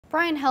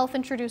Bryan Health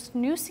introduced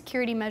new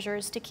security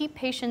measures to keep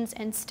patients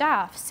and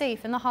staff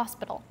safe in the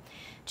hospital.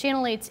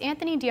 Channel 8's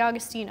Anthony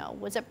D'Agostino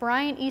was at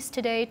Bryan East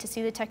today to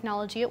see the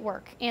technology at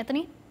work.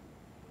 Anthony?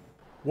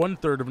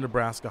 1/3 of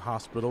Nebraska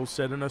hospitals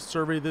said in a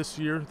survey this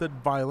year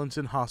that violence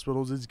in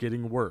hospitals is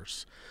getting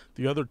worse.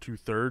 The other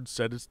 2/3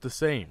 said it's the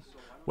same.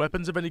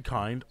 Weapons of any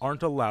kind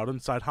aren't allowed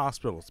inside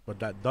hospitals, but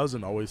that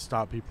doesn't always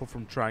stop people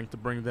from trying to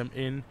bring them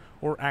in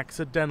or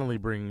accidentally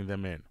bringing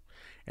them in.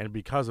 And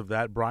because of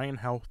that, Bryan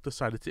Health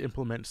decided to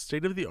implement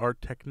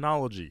state-of-the-art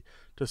technology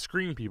to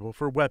screen people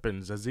for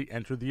weapons as they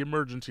enter the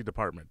emergency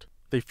department.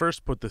 They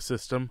first put the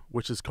system,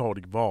 which is called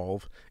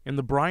Evolve, in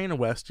the Bryan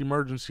West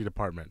Emergency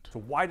Department. So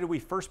why did we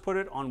first put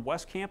it on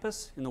West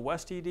Campus in the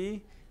West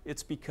ED?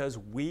 It's because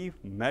we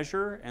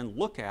measure and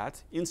look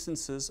at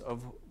instances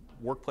of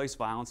workplace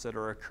violence that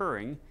are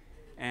occurring,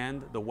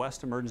 and the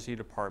West Emergency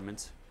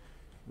Department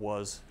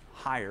was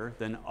higher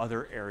than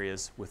other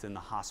areas within the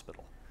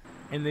hospital.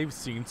 And they've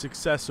seen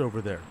success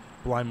over there.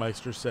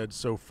 Blymeister said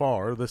so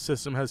far, the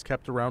system has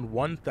kept around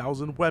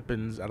 1,000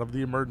 weapons out of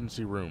the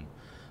emergency room.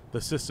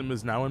 The system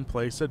is now in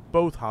place at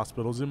both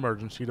hospitals'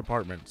 emergency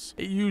departments.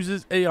 It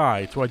uses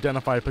AI to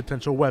identify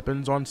potential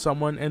weapons on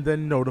someone and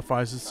then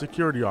notifies the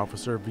security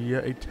officer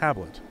via a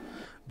tablet.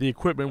 The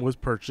equipment was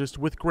purchased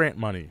with grant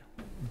money.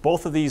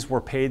 Both of these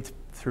were paid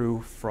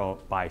through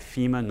by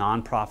FEMA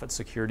nonprofit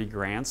security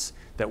grants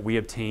that we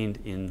obtained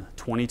in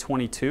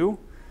 2022.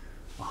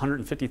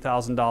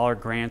 $150,000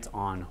 grant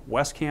on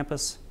West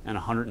Campus and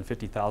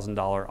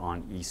 $150,000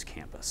 on East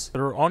Campus.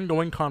 There are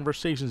ongoing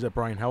conversations at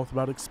Bryan Health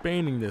about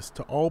expanding this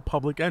to all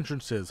public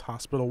entrances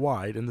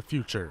hospital-wide in the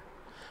future.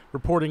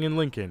 Reporting in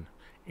Lincoln,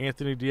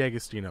 Anthony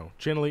D'Agostino,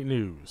 Channel 8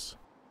 News.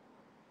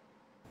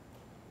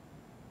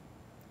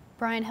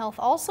 Bryan Health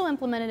also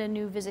implemented a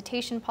new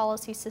visitation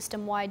policy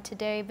system-wide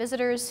today.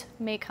 Visitors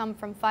may come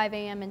from 5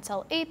 a.m.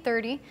 until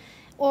 8:30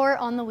 or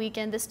on the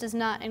weekend. This does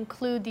not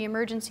include the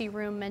emergency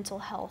room, mental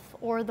health,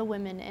 or the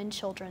women and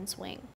children's wing.